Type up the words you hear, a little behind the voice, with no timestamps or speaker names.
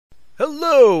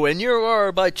Hello, and you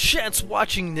are by chance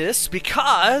watching this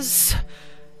because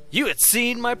you had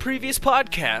seen my previous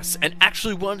podcast and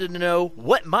actually wanted to know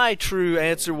what my true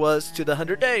answer was to the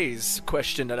 100 days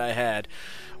question that I had.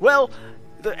 Well,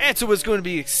 the answer was going to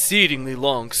be exceedingly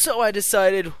long, so I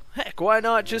decided, heck, why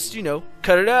not just,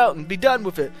 cut it out and be done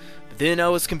with it. But then I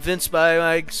was convinced by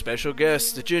my special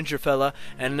guest, the Ginger fella,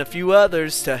 and a few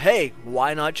others to, hey,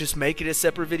 why not just make it a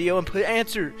separate video and put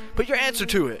your answer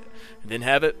to it. And then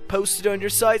have it posted on your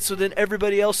site so then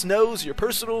everybody else knows your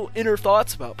personal inner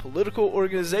thoughts about political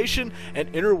organization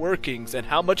and inner workings and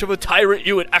how much of a tyrant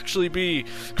you would actually be.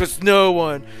 Because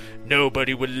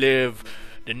nobody would live.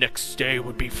 The next day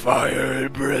would be fire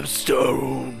and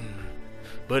brimstone.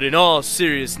 But in all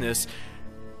seriousness,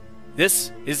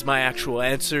 this is my actual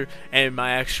answer and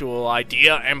my actual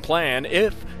idea and plan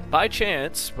if, by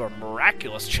chance, or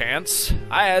miraculous chance,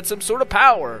 I had some sort of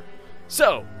power.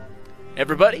 So,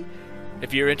 everybody,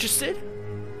 if you're interested,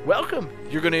 welcome.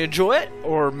 You're going to enjoy it,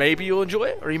 or maybe you'll enjoy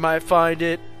it, or you might find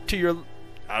it to your,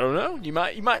 I don't know, you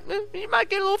might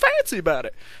get a little fancy about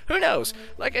it. Who knows?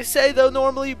 Like I say, though,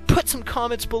 normally, put some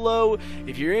comments below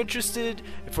if you're interested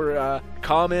for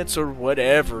comments or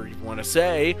whatever you want to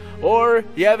say, or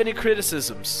you have any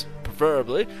criticisms,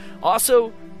 preferably.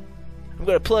 Also, I'm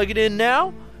going to plug it in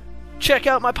now. Check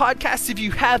out my podcast if you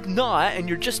have not, and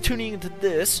you're just tuning into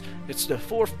this. It's the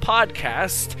 4th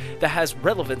podcast that has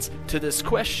relevance to this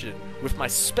question with my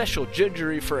special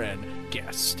gingery friend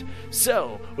guest.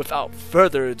 So, without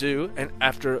further ado, and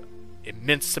after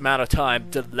immense amount of time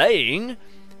delaying,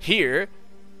 here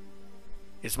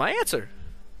is my answer.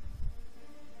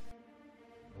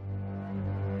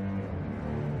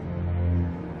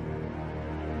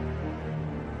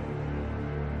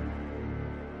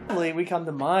 We come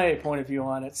to my point of view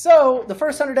on it. So, the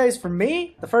first 100 days for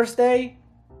me, the first day,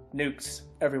 nukes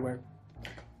everywhere.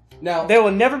 Now, there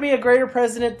will never be a greater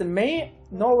president than me,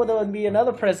 nor will there be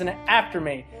another president after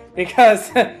me,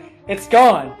 because it's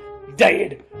gone.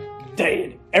 Dead.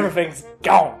 Everything's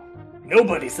gone.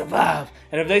 Nobody survived.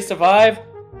 And if they survive,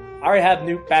 I already have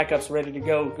nuke backups ready to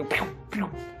go.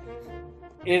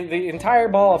 In the entire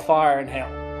ball of fire in hell.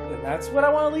 And that's what I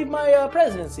want to leave my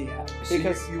presidency at.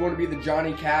 Because so you want to be the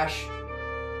Johnny Cash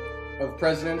of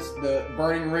presidents, the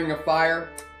burning ring of fire?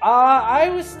 I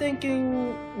was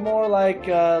thinking more like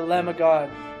Lamb of God.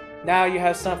 Now you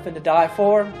have something to die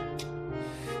for.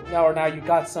 Now you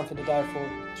got something to die for.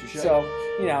 Touché. So,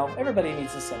 everybody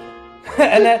needs to suffer.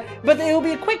 But it will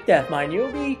be a quick death, mind you. It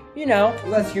will be, Well,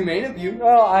 that's humane of you.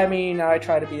 Well, I mean, I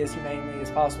try to be as humanely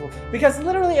as possible. Because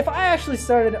literally, if I actually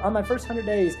started on my first 100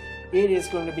 days, it is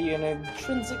going to be an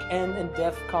intrinsic and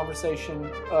in-depth conversation,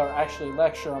 or actually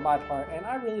lecture on my part, and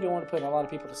I really don't want to put a lot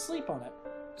of people to sleep on it.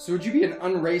 So would you be an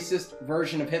unracist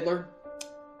version of Hitler?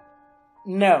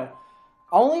 No.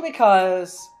 Only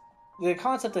because the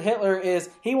concept of Hitler is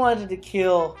he wanted to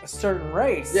kill a certain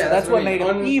race. Yeah, so that's what made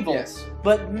him evil. Yes.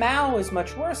 But Mao is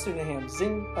much worse than him.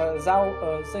 Tsing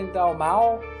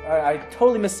Mao. I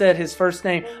totally missaid his first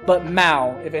name, but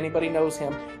Mao, if anybody knows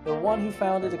him, the one who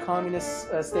founded the communist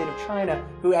state of China,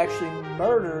 who actually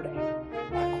murdered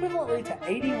equivalently to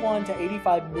 81 to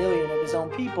 85 million of his own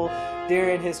people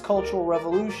during his Cultural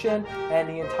Revolution and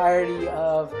the entirety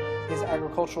of his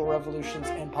agricultural revolutions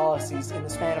and policies in the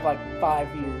span of like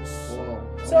 5 years. Whoa.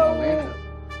 So,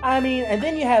 I mean, and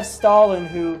then you have Stalin,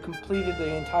 who completed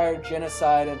the entire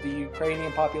genocide of the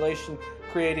Ukrainian population,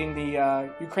 creating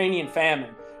the Ukrainian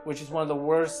famine, which is one of the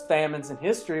worst famines in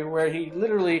history, where he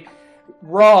literally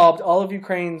robbed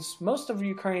most of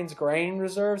Ukraine's grain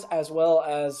reserves, as well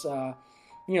as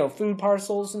food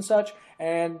parcels and such,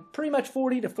 and pretty much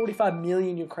 40 to 45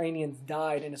 million Ukrainians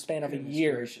died in a span of a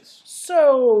year. Gracious.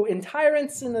 So, in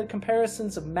tyrants in the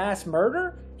comparisons of mass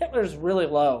murder, Hitler's really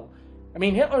low. I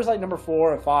mean, Hitler's like number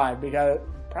 4 or 5, because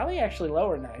probably actually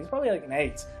lower than that. He's probably like an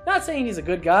 8. Not saying he's a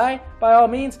good guy, by all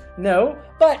means, no,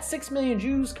 but 6 million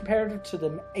Jews compared to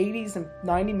the 80s and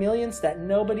 90 millions that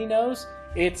nobody knows,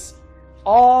 it's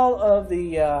all of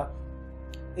the,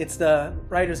 it's the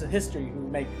writers of history who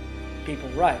make people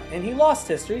right. And he lost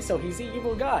history, so he's the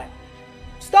evil guy.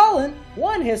 Stalin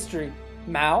won history.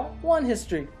 Mao won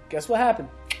history. Guess what happened?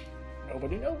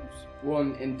 Nobody knows. Well,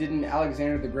 and didn't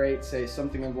Alexander the Great say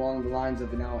something along the lines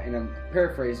of, now, and I'm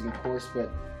paraphrasing, of course,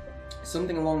 but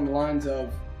something along the lines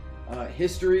of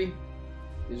history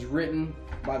is written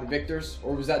by the victors,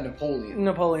 or was that Napoleon?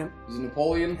 Napoleon. Was it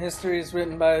Napoleon? History is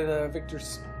written by the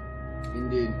victors.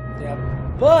 Indeed. Yeah.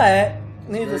 But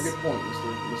needless. Very good point,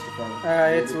 Mr.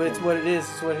 Farmer. It's what it is.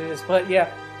 It's what it is. But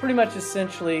yeah, pretty much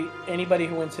essentially anybody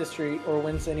who wins history or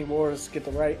wins any wars get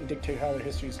the right and dictate how their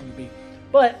history is going to be.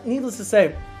 But needless to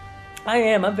say,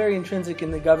 I'm very intrinsic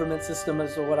in the government system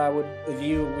as to what I would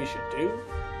view we should do.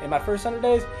 In my first 100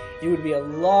 days, it would be a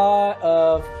lot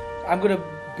of, I'm going to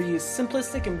be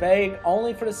simplistic and vague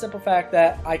only for the simple fact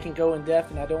that I can go in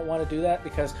depth, and I don't want to do that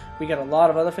because we got a lot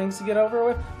of other things to get over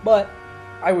with. But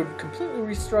I would completely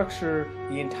restructure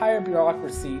the entire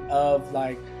bureaucracy of,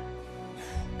 like,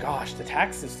 gosh, the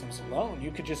tax systems alone.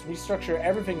 You could just restructure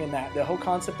everything in that. The whole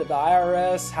concept of the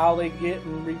IRS, how they get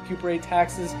and recuperate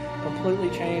taxes, completely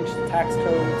change the tax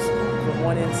codes from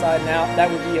one inside and out. That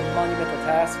would be a monumental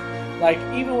task. Like,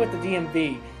 even with the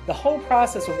DMV, the whole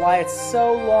process of why it's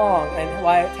so long and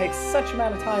why it takes such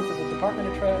amount of time for the Department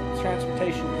of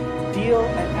Transportation to deal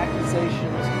and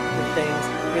accusations with things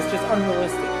is just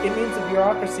unrealistic. It means the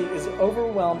bureaucracy is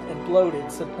overwhelmed and bloated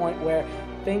to the point where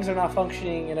things are not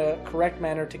functioning in a correct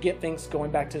manner to get things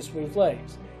going back to smooth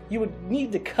legs. You would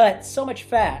need to cut so much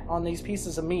fat on these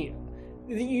pieces of meat.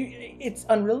 It's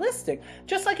unrealistic.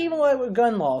 Just like even with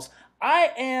gun laws.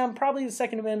 I am probably the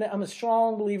Second Amendment. I'm a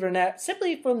strong believer in that,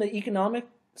 simply from the economic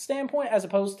standpoint as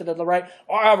opposed to the right,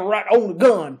 I have a right to own a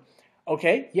gun.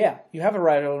 Okay, yeah, you have a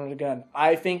right to own a gun.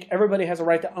 I think everybody has a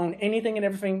right to own anything and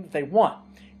everything that they want.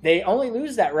 They only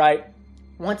lose that right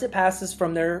once it passes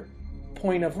from their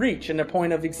point of reach and their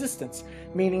point of existence,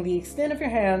 meaning the extent of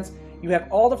your hands, you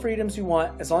have all the freedoms you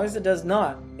want as long as it does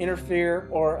not interfere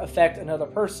or affect another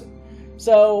person.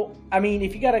 So, I mean,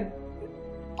 if you got to,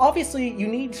 obviously you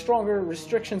need stronger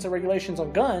restrictions and regulations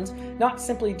on guns, not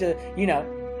simply to,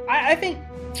 I think,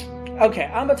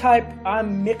 okay,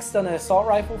 I'm mixed on the assault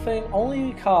rifle thing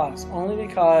only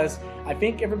because I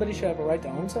think everybody should have a right to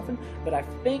own something, but I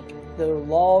think the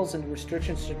laws and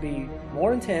restrictions should be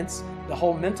more intense. The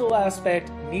whole mental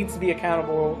aspect needs to be accounted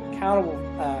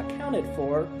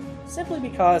for, simply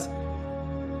because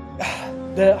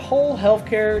the whole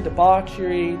healthcare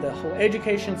debauchery, the whole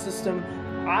education system,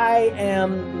 I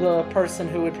am the person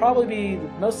who would probably be the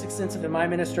most extensive in my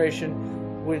administration.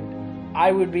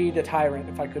 I would be the tyrant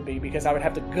if I could be, because I would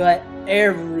have to gut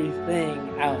everything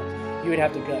out. You would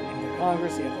have to gut into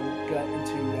Congress, you have to gut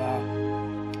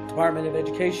into Department of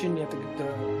Education, you have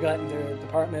to gut into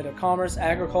Department of Commerce,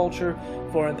 Agriculture,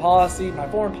 Foreign Policy. My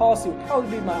foreign policy would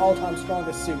probably be my all-time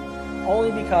strongest suit,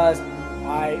 only because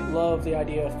I love the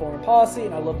idea of foreign policy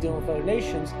and I love dealing with other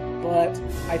nations, but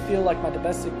I feel like my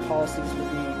domestic policies would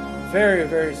be very,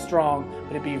 very strong,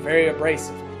 but it'd be very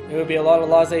abrasive. It would be a lot of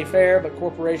laissez-faire, but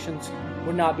corporations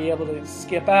would not be able to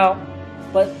skip out.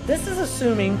 But this is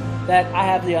assuming that I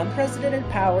have the unprecedented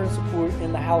powers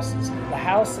in the houses, the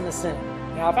House and the Senate.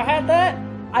 Now, if I had that,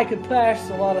 I could pass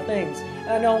a lot of things. And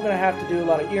I know I'm going to have to do a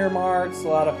lot of earmarks, a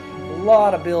lot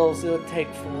of bills. It would take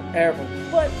forever.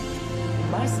 But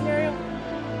in my scenario,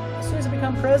 as soon as I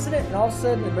become president and all of a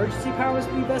sudden emergency powers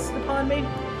be vested upon me,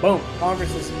 boom,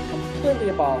 Congress is completely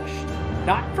abolished.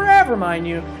 Not forever, mind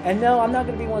you. And no, I'm not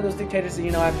going to be one of those dictators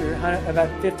that, after about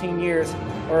 15 years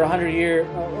or 100 years,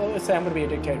 let's say I'm going to be a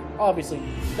dictator. Obviously,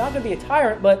 not going to be a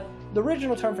tyrant, but the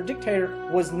original term for dictator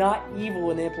was not evil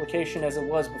in the implication as it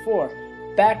was before.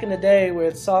 Back in the day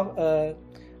with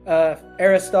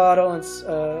Aristotle and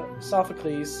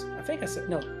Sophocles, I think I said,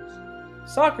 no,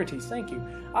 Socrates, thank you.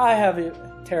 I have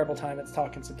a terrible time at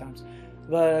talking sometimes.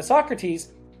 But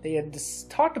Socrates, they had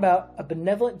talked about a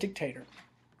benevolent dictator.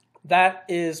 That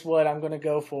is what I'm going to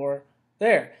go for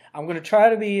there. I'm going to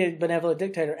try to be a benevolent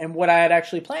dictator. And what I had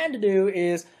actually planned to do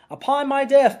is, upon my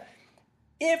death,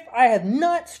 if I had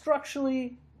not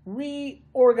structurally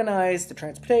reorganized the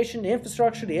transportation, the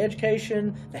infrastructure, the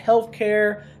education, the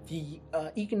healthcare, the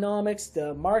economics,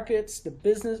 the markets, the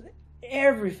business,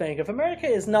 everything. If America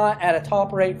is not at a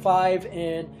top rate 5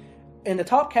 in the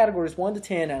top categories 1 to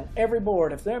 10 on every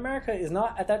board, if America is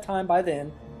not at that time by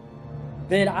then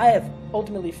I have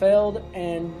ultimately failed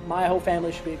and my whole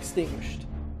family should be extinguished.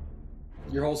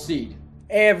 Your whole seed.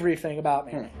 Everything about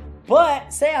me.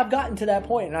 But say I've gotten to that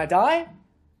point and I die,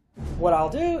 what I'll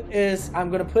do is I'm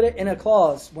going to put it in a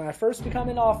clause when I first become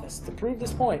in office to prove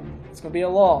this point. It's going to be a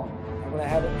law. I'm going to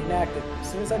have it enacted.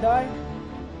 As soon as I die,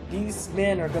 these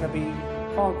men are going to be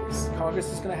Congress.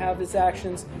 Congress is going to have its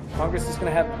actions. Congress is going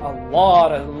to have a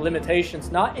lot of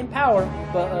limitations, not in power,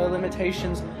 but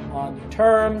limitations on the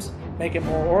terms, make it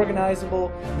more organizable,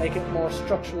 make it more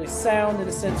structurally sound in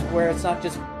a sense where it's not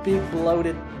just big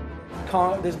bloated,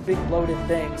 this big bloated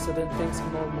thing, so then things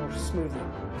can go more smoothly.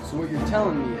 So what you're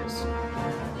telling me is,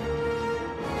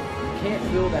 you can't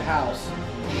build a house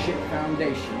with shit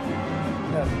foundation.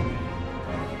 No.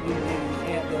 You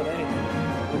can't build anything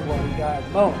with what we got at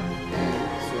the moment.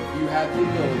 So if you have the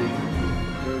ability,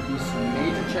 there would be some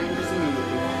major changes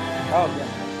immediately. Oh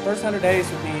yeah. First 100 days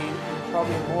would be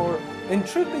probably more. And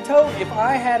truth be told, if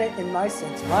I had it in my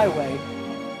sense, my way,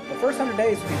 the first 100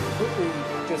 days would be completely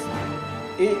just.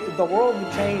 The world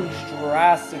would change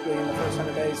drastically in the first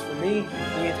 100 days. For me,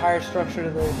 the entire structure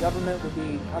of the government would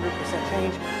be 100%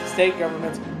 changed. State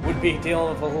governments would be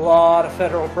dealing with a lot of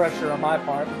federal pressure on my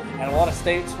part, and a lot of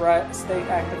state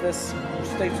activists,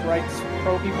 states' rights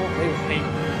pro people, they would hate me.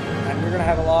 And you're going to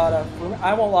have a lot of,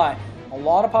 I won't lie, a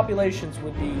lot of populations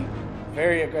would be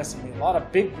very aggressively. A lot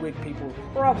of bigwig people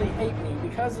would probably hate me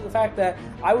because of the fact that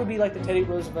I would be like the Teddy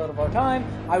Roosevelt of our time.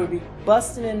 I would be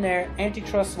busting in their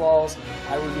antitrust laws.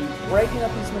 I would be breaking up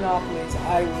these monopolies.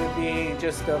 I would be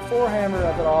just the forehammer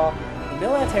of it all. The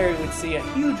military would see a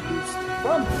huge boost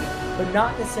from me, but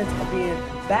not in the sense of being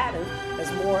combative,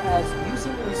 as more as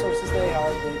using the resources they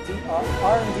are. The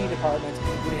R&D departments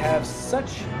would have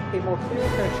such a more clear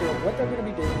picture of what they're going to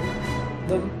be doing.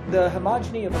 The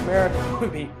homogeny of America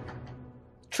would be,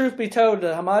 truth be told,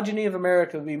 the homogeny of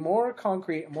America would be more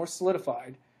concrete and more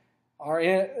solidified. For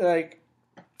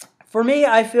me,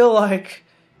 I feel like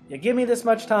you give me this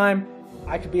much time,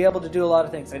 I could be able to do a lot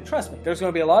of things. And trust me, there's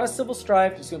going to be a lot of civil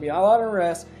strife, there's going to be a lot of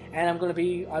unrest, and I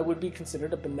would be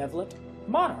considered a benevolent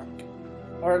monarch.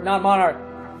 Or not monarch,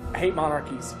 I hate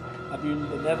monarchies. I'd be a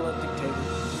benevolent dictator.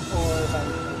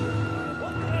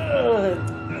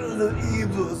 The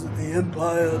evils of the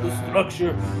empire, the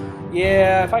structure.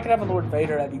 Yeah, if I could have a Lord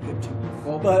Vader, that'd be good too.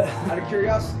 Well, but out of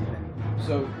curiosity, then.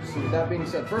 So with that being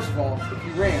said, first of all, if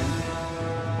you ran,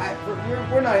 I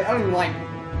don't even like you,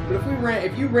 but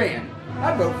if you ran,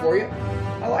 I'd vote for you.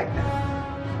 I like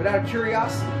that. But out of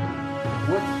curiosity,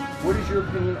 what is your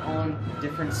opinion on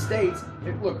different states?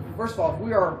 Look, first of all, if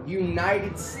we are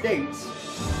United States,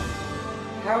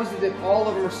 how is it that all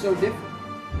of them are so different?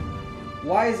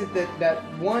 Why is it that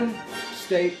one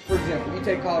state, for example, you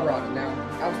take Colorado. Now,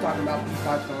 I was talking about these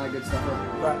pipes and all that good stuff earlier.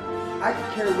 right. I could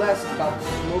care less about the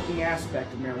smoking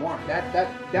aspect of marijuana. That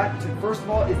first of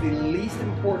all, is the least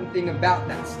important thing about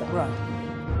that stuff. Right.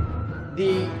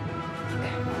 The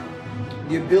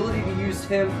ability to use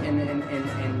hemp and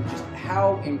just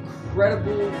how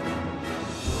incredible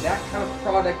that kind of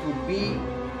product would be,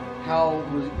 how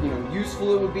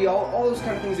useful it would be, all those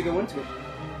kind of things that go into it.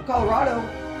 Colorado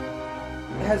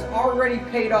has already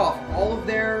paid off all of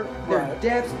their Right.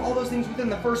 debts, all those things within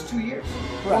the first 2 years,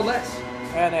 or Right. less.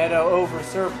 And they had an over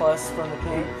surplus from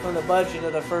the budget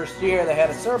of the first year. They had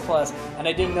a surplus, and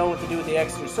they didn't know what to do with the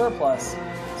extra surplus,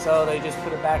 so they just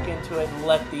put it back into it and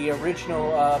let the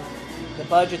original the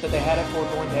budget that they had it for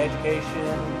go into education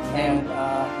and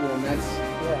Well, and that's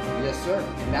yes, sir.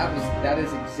 And that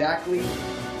is exactly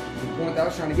the point that I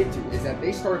was trying to get to. Is that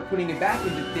they started putting it back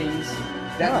into things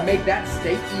that Right. make that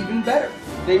state even better.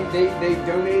 They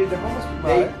donated to homeless people.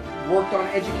 Right. They worked on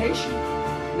education.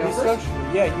 Use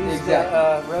Exactly.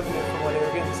 the revenue from what they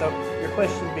were getting. So your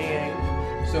question being,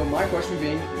 So my question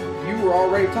being, you were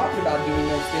already talking about doing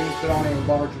those things, but on a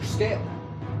larger scale.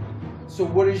 So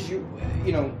what is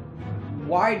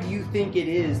why do you think it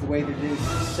is the way that it is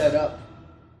set up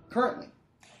currently?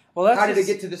 well, that's How did it just-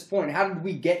 get to this point? How did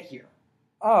we get here?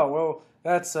 Oh, well,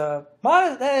 that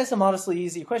is a modestly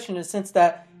easy question in the sense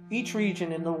that each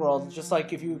region in the world, just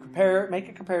like if you make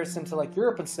a comparison to like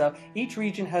Europe and stuff, each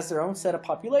region has their own set of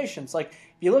populations. Like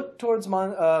if you look towards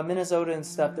Minnesota and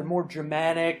stuff, they're more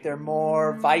Germanic, they're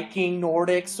more Viking,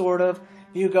 Nordic sort of.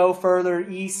 If you go further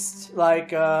east,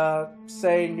 like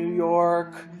say New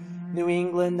York, New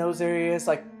England, those areas,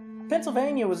 like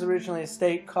Pennsylvania was originally a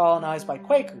state colonized by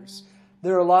Quakers.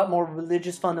 There are a lot more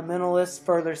religious fundamentalists.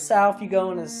 Further south you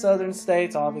go into the southern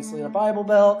states, obviously the Bible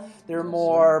Belt. They're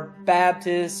more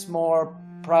Baptist, more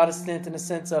Protestant in the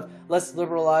sense of less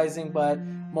liberalizing, but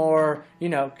more,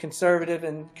 conservative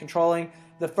and controlling.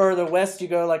 The further west you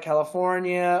go, like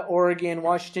California, Oregon,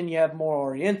 Washington, you have more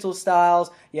Oriental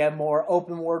styles. You have more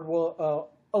open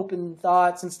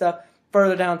thoughts and stuff.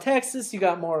 Further down Texas, you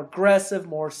got more aggressive,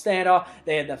 more standoff.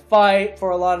 They had to fight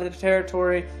for a lot of the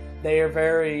territory. They are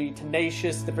very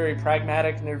tenacious, they're very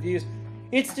pragmatic in their views.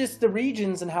 It's just the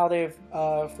regions and how they've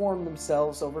formed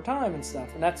themselves over time and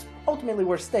stuff. And that's ultimately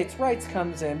where states' rights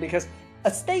comes in, because the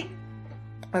state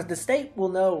will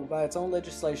know by its own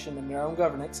legislation and their own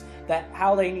governance that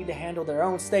how they need to handle their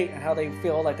own state and how they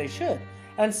feel like they should.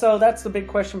 And so that's the big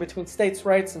question between states'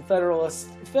 rights and federal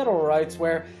rights,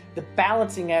 where the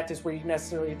balancing act is where you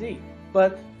necessarily need.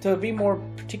 But to be more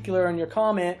particular on your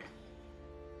comment,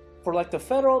 for like the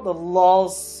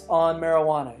laws on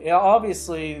marijuana,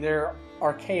 obviously they're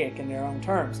archaic in their own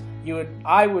terms.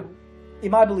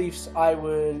 In my beliefs, I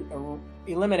would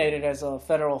eliminate it as a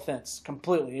federal offense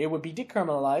completely. It would be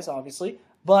decriminalized, obviously,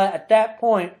 but at that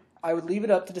point, I would leave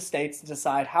it up to the states to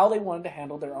decide how they wanted to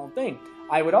handle their own thing.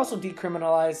 I would also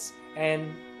decriminalize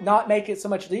and not make it so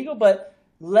much legal, but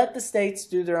let the states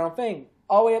do their own thing,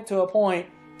 all the way up to a point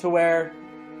to where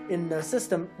in the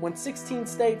system, when 16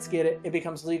 states get it, it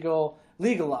becomes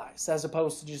legalized as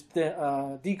opposed to just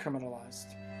decriminalized.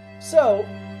 So,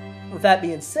 with that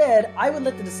being said, I would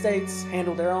let the states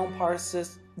handle their own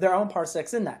parsecs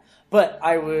in that. But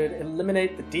I would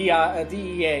eliminate the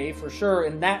DEA for sure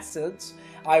in that sense.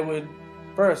 I would,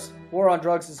 first, war on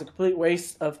drugs is a complete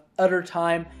waste of utter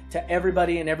time to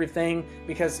everybody and everything,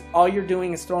 because all you're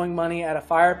doing is throwing money at a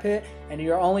fire pit and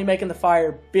you're only making the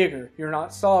fire bigger. You're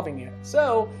not solving it.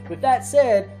 So, with that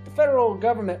said, the federal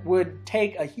government would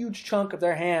take a huge chunk of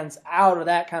their hands out of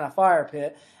that kind of fire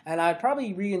pit, and I'd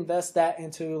probably reinvest that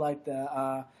into like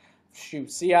the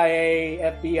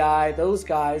CIA, FBI, those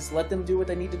guys, let them do what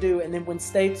they need to do, and then when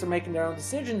states are making their own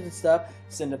decisions and stuff,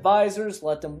 send advisors,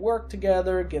 let them work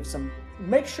together,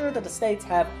 make sure that the states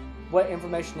have what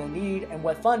information they need and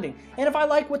what funding. And if I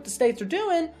like what the states are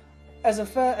doing, as a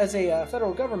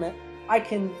federal government, I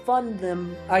can fund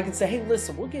them. I can say, hey,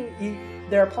 listen, we'll give you,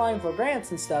 they're applying for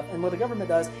grants and stuff, and what the government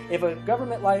does, if a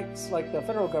government likes, like the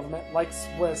federal government, likes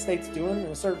what a state's doing in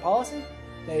a certain policy,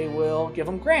 they will give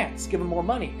them grants, give them more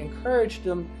money, encourage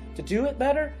them to do it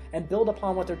better, and build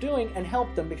upon what they're doing and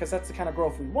help them, because that's the kind of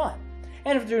growth we want.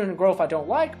 And if they're doing a growth I don't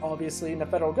like, obviously, in the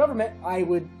federal government, I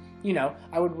would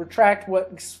retract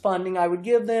what funding I would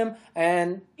give them,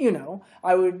 and,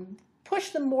 I would push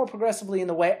them more progressively in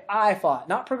the way I thought.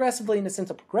 Not progressively in the sense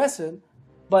of progressive,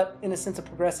 but in the sense of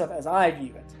progressive as I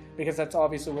view it, because that's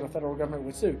obviously what a federal government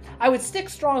would do. I would stick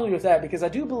strongly with that, because I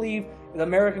do believe the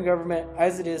American government,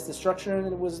 as it is, the structure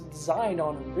that it was designed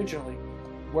on originally,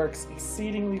 works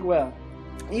exceedingly well.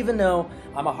 Even though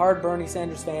I'm a hard Bernie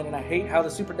Sanders fan and I hate how the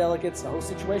superdelegates, the whole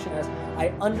situation is,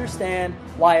 I understand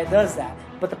why it does that.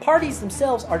 But the parties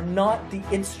themselves are not the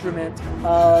instrument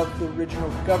of the original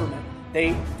government.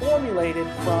 They formulated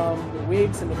from the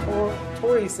Whigs and the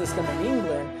Tory system in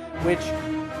England, which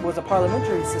was a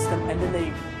parliamentary system, and then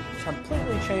they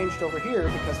completely changed over here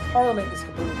because Parliament is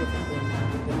completely different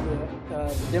than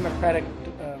the democratic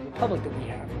republic that we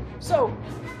have. So,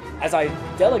 as I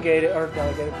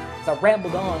as I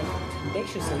rambled on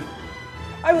tenaciously,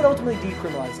 I would ultimately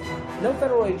decriminalize it. No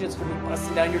federal agents would be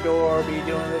busting down your door, be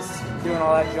doing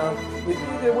all that junk.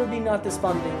 There would be not this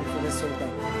funding for this sort of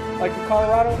thing. Like in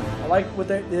Colorado, I like what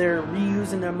they're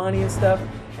reusing their money and stuff,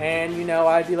 and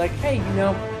I'd be like, hey,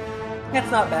 that's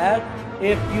not bad.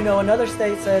 If another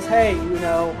state says, hey, we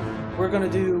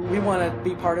want to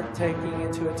be part of taking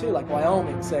into it too, like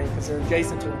Wyoming, say, because they're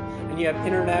adjacent to it, and you have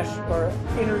international or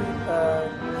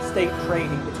state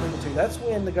trading between the two. That's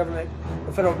when the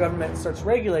federal government starts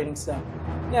regulating stuff.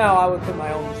 Now, I would put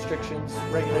my own restrictions,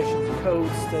 regulations, and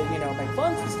codes to make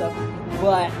funds and stuff,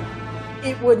 but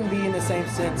it wouldn't be in the same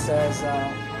sense as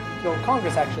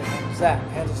Congress actually handles that. It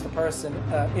handles the person,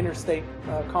 interstate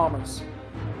commerce,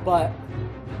 but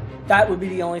that would be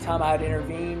the only time I'd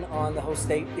intervene on the whole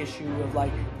state issue of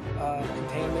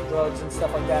containment drugs and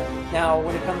stuff like that. Now,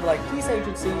 when it comes to police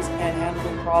agencies and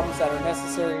handling problems that are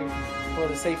necessary for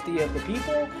the safety of the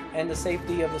people and the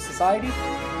safety of the society,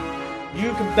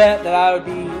 you can bet that I would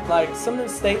be some of the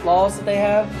state laws that they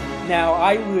have. Now,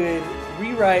 I would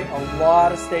rewrite a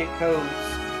lot of state codes,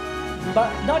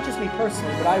 but not just me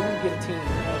personally, but I would get a team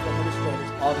of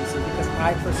administrators, obviously, because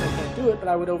I personally can't do it, but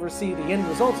I would oversee the end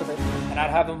results of it, and I'd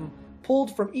have them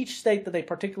pulled from each state that they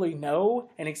particularly know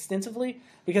and extensively,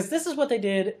 because this is what they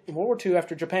did in World War II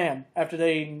after Japan, after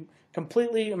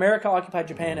America occupied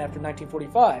Japan after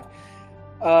 1945.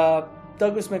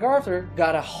 Douglas MacArthur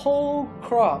got a whole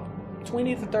crop,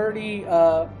 20 to 30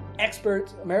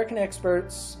 experts, American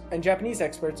experts and Japanese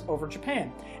experts over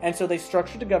Japan. And so they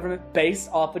structured the government based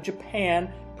off of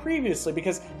Japan previously,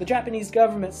 because the Japanese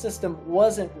government system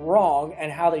wasn't wrong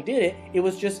and how they did it, it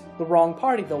was just the wrong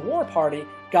party. The war party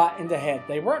got in the head.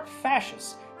 They weren't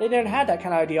fascists. They didn't have that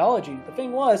kind of ideology. The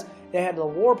thing was, they had the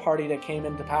war party that came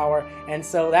into power, and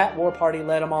so that war party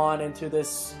led them on into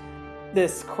this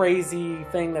crazy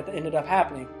thing that ended up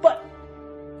happening. But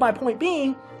my point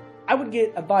being, I would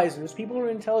get advisors, people who are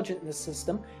intelligent in this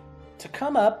system, to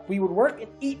come up. We would work in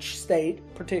each state,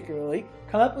 particularly,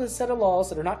 come up with a set of laws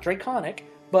that are not draconic,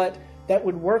 but that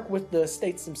would work with the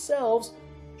states themselves,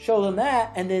 show them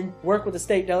that, and then work with the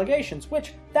state delegations,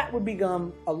 which that would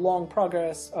become a long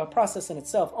process in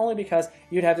itself, only because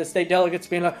you'd have the state delegates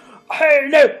being like, hey,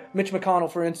 no! Mitch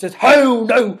McConnell, for instance, hell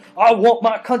no! I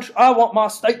want my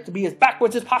state to be as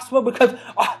backwards as possible because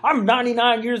I'm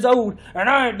 99 years old and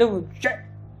I ain't doing shit.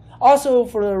 Also,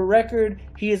 for the record,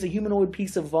 he is a humanoid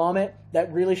piece of vomit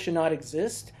that really should not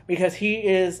exist, because he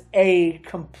is a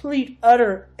complete,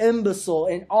 utter imbecile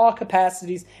in all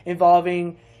capacities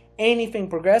involving anything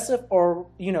progressive or,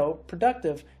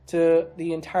 productive to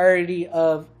the entirety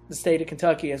of the state of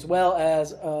Kentucky, as well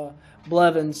as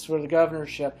Blevins for the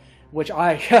governorship, which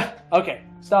okay,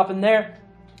 stopping there.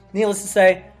 Needless to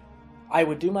say, I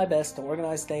would do my best to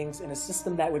organize things in a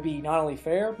system that would be not only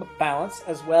fair, but balanced,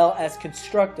 as well as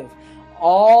constructive.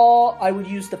 I would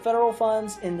use the federal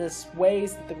funds in this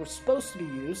ways that they were supposed to be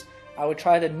used. I would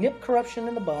try to nip corruption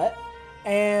in the butt,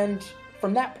 and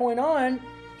from that point on,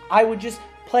 I would just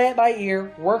play it by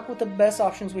ear, work with the best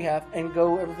options we have, and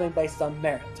go everything based on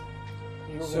merit.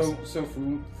 So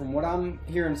from what I'm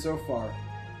hearing so far,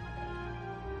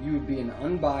 you would be an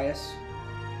unbiased,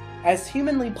 as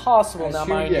humanly possible as now,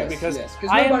 human, mind yes, you, because yes,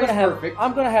 I am going nobody's to have perfect.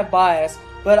 I'm going to have bias,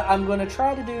 but I'm going to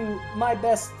try to do my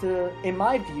best to, in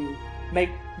my view, make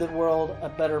the world a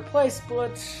better place.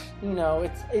 But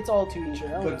it's all to each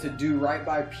their own. But to do right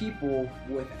by people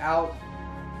without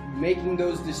making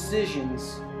those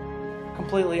decisions.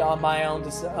 Completely on my own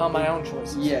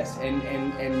choices. Yes, and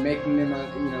making them,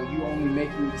 you only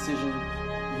making the decision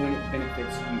when it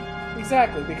benefits you.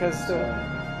 Exactly, because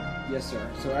yes, sir.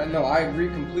 So I agree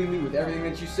completely with everything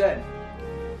that you said.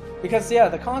 Because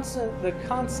the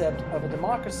concept of a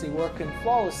democracy working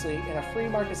flawlessly in a free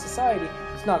market society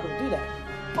is not going to do that.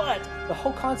 But the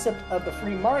whole concept of the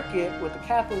free market with the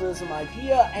capitalism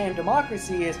idea and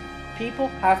democracy is people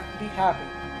have to be happy,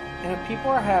 and if people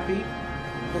are happy,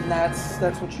 then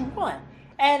that's what you want.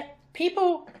 And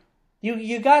people,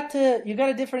 you got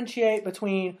to differentiate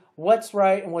between what's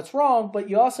right and what's wrong, but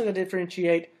you also got to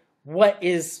differentiate what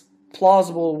is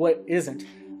plausible, what isn't.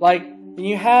 Like when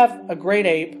you have a great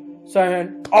ape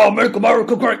saying, "I'll make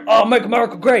America great. I'll make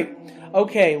America great."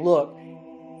 Okay, look,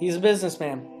 he's a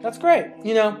businessman. That's great.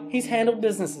 He's handled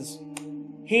businesses.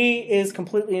 He is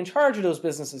completely in charge of those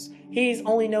businesses. He's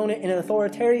only known it in an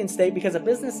authoritarian state because a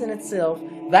business in itself,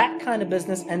 that kind of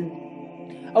business, and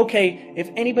okay, if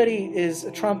anybody is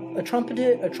a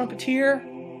trumpeter,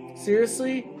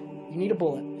 seriously, you need a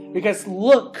bullet. Because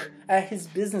look at his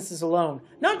businesses alone.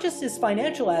 Not just his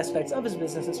financial aspects of his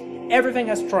businesses. Everything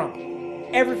has Trump.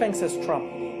 Everything says Trump.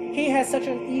 He has such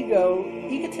an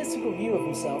egotistical view of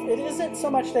himself. It isn't so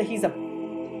much that he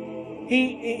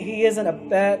isn't a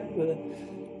bad.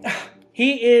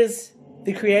 He is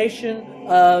the creation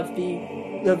of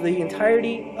the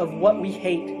entirety of what we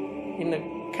hate in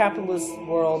the capitalist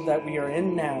world that we are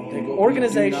in now. The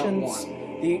organizations,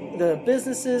 the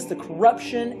businesses, the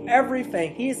corruption,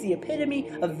 everything. He is the epitome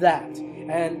of that.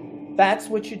 And that's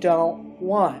what you don't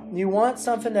want. You want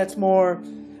something that's more,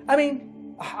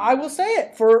 I will say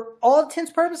it, for all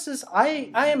intents and purposes,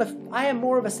 I am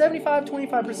more of a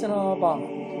 75-25% on Obama.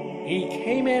 He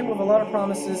came in with a lot of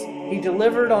promises. He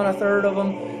delivered on a third of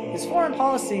them. His foreign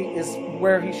policy is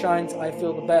where he shines, I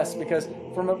feel, the best, because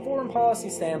from a foreign policy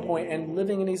standpoint and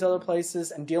living in these other places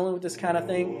and dealing with this kind of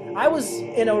thing, I was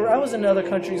in other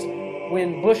countries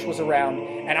when Bush was around,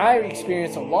 and I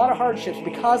experienced a lot of hardships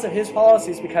because of his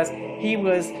policies, because he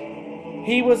was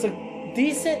a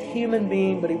decent human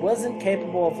being, but he wasn't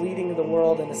capable of leading the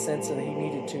world in the sense that he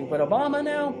needed to. But Obama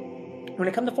now, when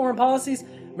it comes to foreign policies,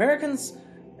 Americans,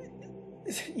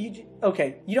 you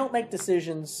don't make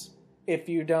decisions if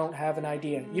you don't have an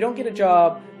idea. You don't get a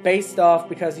job based off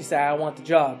because you say, I want the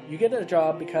job. You get a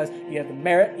job because you have the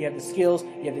merit, you have the skills,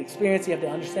 you have the experience, you have the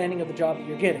understanding of the job that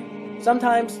you're getting.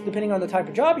 Sometimes, depending on the type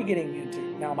of job you're getting into,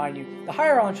 now mind you, the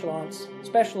higher echelons,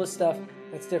 specialist stuff,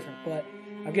 that's different. But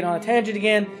I'm getting on a tangent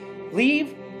again.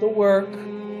 Leave the work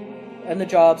and the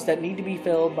jobs that need to be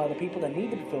filled by the people that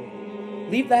need to be filled.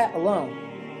 Leave that alone.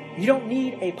 You don't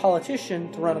need a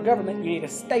politician to run a government. You need a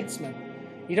statesman.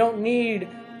 You don't need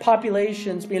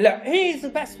populations being like, he's the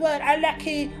best one. I like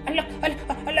him.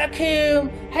 I like him.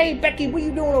 Hey, Becky, what are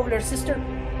you doing over there, sister?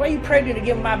 Why are you pregnant to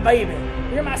give my baby?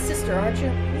 You're my sister, aren't you?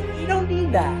 You don't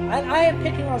need that. I am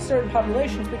picking on certain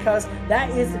populations because that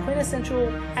is the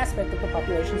quintessential aspect of the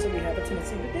populations that we have a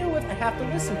tendency to deal with and have to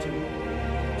listen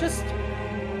to. Just,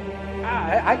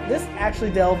 this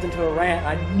actually delved into a rant.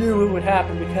 I knew it would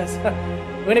happen because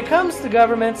when it comes to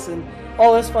governments and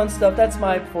all this fun stuff, that's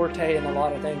my forte in a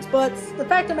lot of things. But the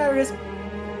fact of the matter is,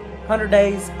 100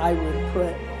 days, I would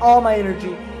put all my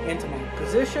energy into my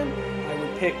position. I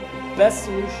would pick the best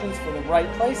solutions for the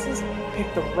right places,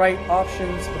 pick the right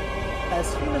options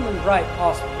as humanly right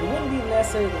possible. It wouldn't be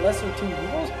necessarily the lesser of two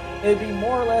evils. It would be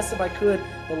more or less, if I could,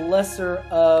 the lesser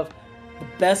of the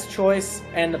best choice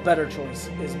and the better choice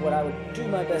is what I would do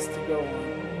my best to go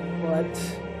on.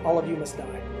 But all of you must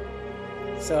die.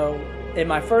 So, in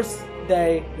my first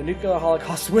day, the nuclear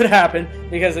holocaust would happen,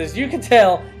 because as you can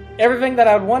tell, everything that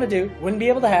I would want to do wouldn't be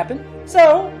able to happen.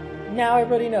 So, Now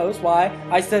everybody knows why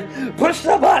I said, push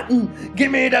the button! Give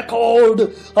me the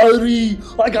code! Hurry!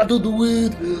 I got to do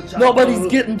it! Nobody's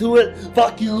getting to it!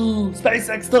 Fuck you!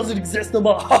 SpaceX doesn't exist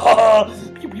anymore!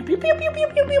 Pew, pew, pew, pew, pew, pew,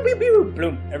 pew, pew, pew, pew.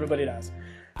 Bloom. Everybody dies.